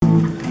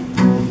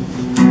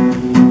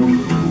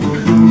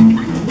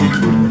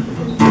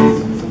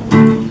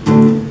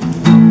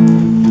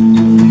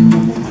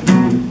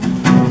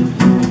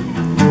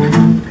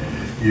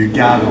You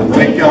gotta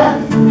wake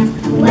up,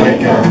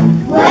 wake up,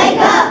 wake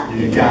up.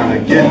 You gotta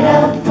get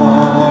up,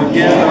 oh,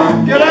 get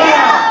up, get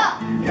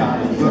up. You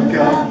gotta look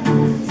up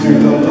to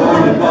the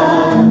Lord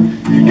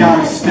above. You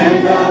gotta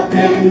stand up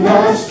in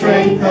the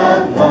strength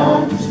of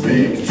love.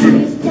 Speak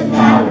truth to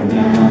power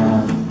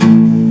now.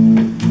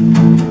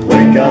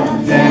 Wake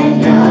up,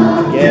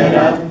 Daniel, get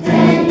up,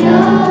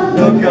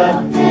 Daniel. Look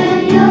up,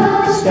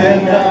 Daniel,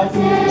 stand up,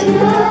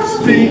 Daniel.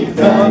 Speak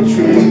the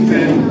truth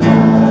in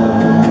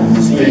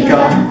love. Speak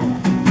up.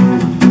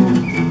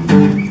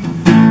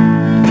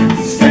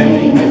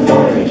 Standing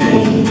before the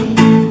King,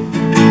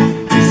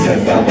 he said,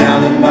 bow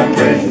down and my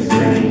praises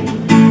ring.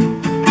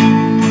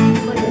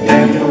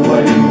 Daniel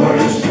wouldn't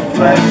worship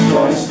flesh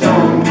or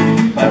stone.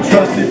 I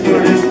trust he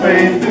put his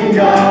faith in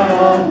God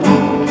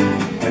alone.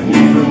 And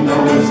even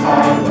though his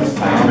heart was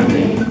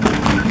pounding,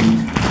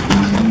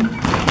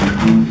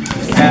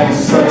 his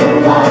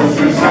answer was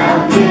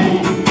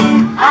resounding.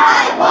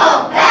 I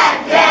won't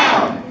back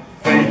down.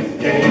 Faith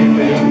gave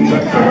him the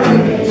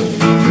courage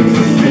to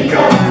speak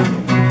up.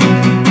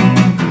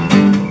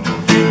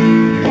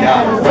 You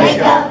gotta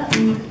wake up,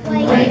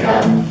 wake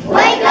up,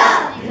 wake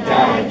up. You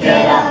gotta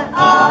get up,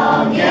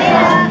 oh, get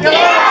up,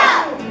 get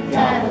up. You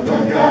gotta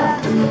look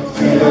up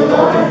to the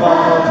Lord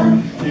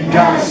above. You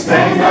gotta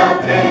stand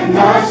up in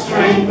the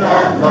strength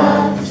of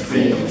love.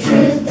 Speak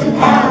truth to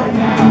power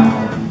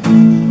now.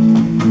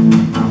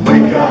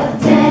 Wake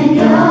up,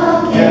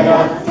 Daniel, get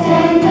up,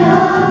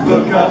 Daniel.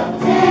 Look up,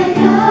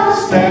 Daniel,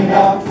 stand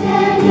up,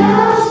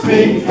 Daniel.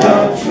 Speak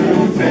the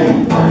truth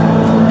in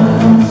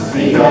love.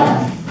 Speak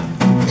up.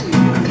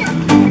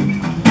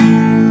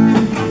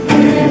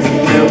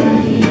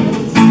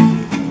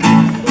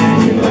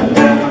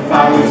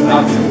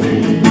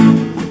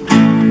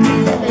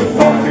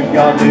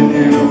 God they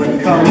knew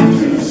would come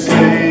to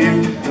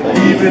save. But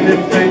even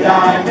if they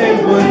died, they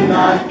would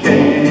not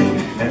cave.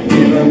 And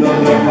even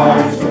though their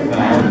hearts were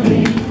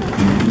pounding,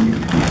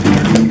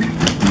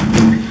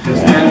 his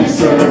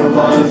answer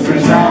was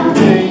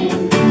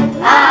resounding.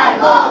 I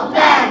won't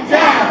back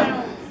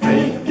down.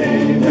 Faith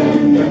gave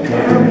him the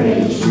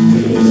courage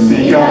to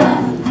speak up.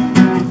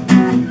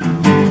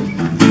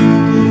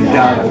 You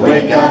gotta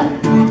wake up,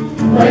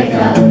 wake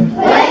up,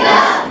 wake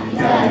up. You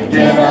gotta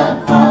get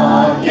up,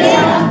 oh, get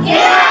up,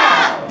 get up.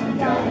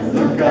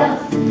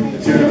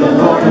 To the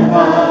Lord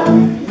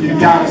above, you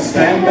gotta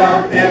stand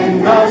up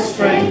in the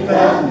strength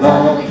of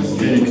love.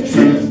 Speak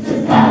truth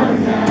to power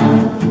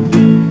now.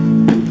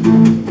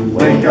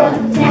 Wake up,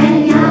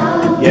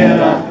 Daniel. Get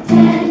up,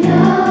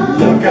 Daniel.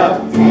 Look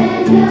up,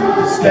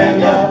 Daniel.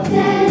 Stand up,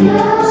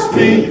 Daniel.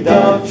 Speak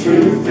the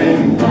truth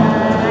in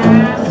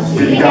love.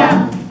 Speak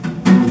up.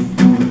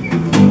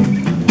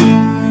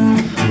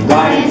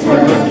 Lions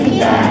were looking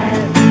back,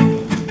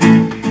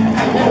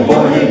 and that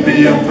boy would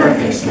be a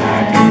perfect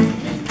snack.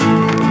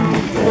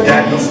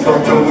 Daniel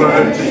spoke the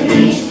word to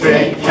each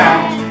big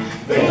cat.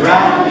 They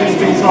ground his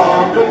wings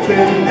hard, but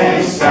then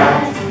they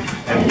sat.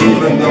 And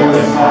even though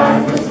his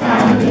heart was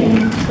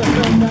pounding,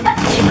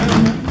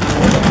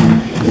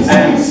 his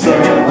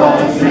answer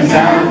was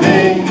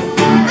resounding.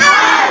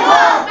 I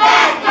won't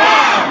back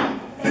down.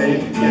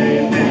 Faith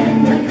gave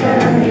him the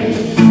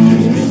courage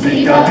to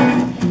speak up.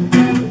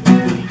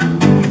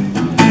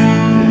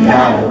 You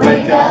gotta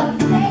wake up,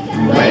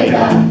 wake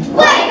up,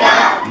 wake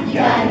up. You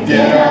gotta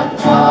get up,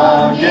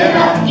 oh, get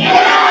up,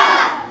 get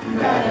up. You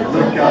gotta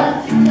look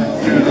up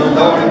to the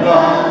Lord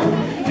above.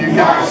 You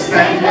gotta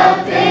stand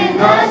up in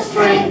the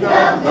strength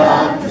of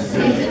love. To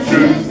speak the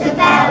truth to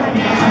power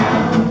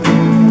now.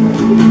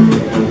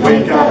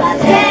 Wake up,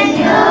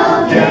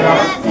 Daniel. Get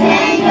up,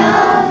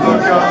 Daniel.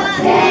 Look up,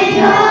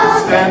 Daniel.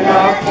 Stand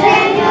up,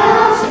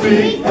 Daniel.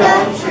 Speak the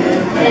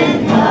truth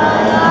in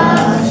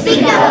love.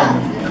 Speak up.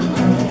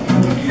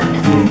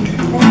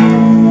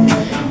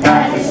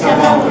 Practice I've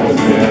always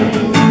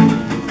been,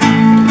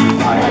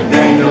 like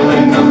Daniel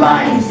in the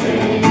lion's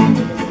den,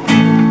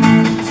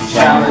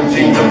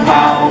 challenging the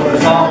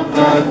powers of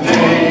the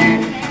day.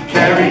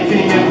 Carry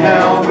king in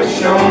hell, but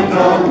showed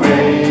the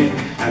way.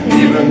 And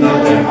even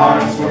though their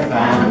hearts were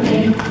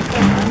pounding,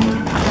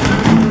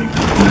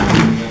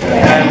 the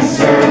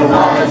answer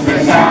was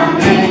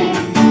resounding.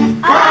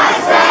 I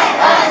set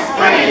us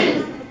free.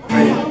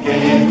 Faith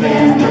gave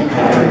them the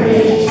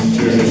courage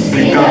to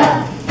speak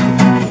up.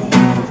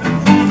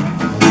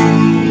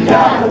 You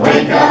gotta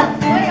wake up,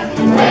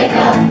 wake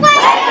up,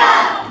 wake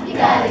up. You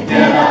gotta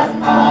get up,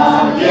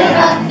 oh, get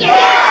up, get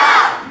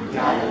up. You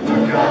gotta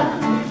look up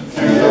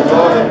to the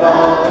Lord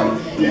above.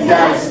 You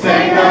gotta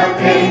stand up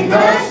in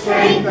the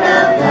strength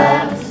of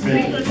love.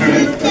 Speak the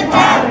truth to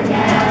power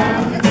now.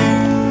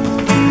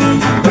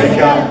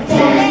 Wake up,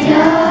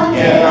 Daniel.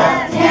 Get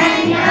up,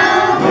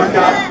 Daniel. Look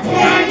up,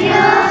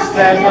 Daniel.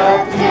 Stand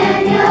up,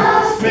 Daniel.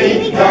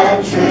 Speak the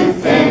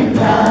truth in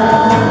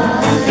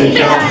love. Speak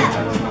up.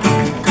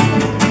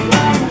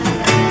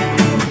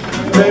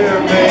 There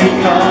may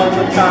come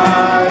a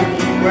time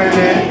when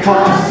it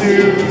costs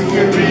you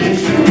to be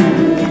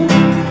true.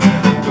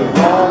 The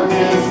wrong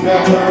is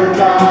never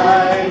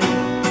right.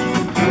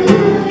 Who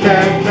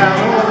can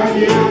count on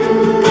you?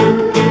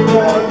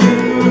 For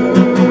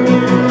you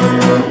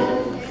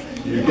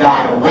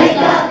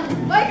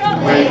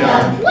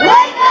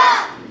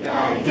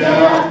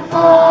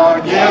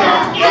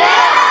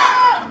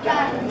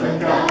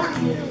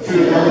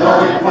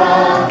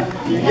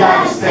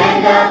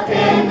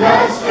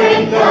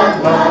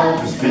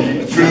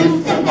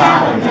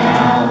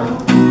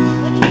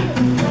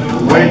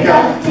Wake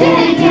up,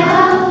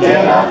 Daniel,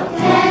 get up,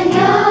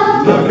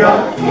 Daniel, look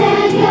up,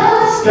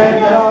 Daniel,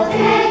 stand up,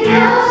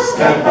 Daniel,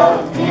 step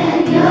up,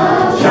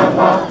 Daniel, jump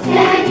up,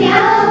 Daniel,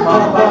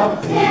 hop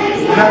up.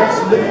 Daniel,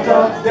 Let's lift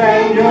up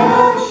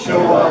Daniel,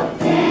 show up.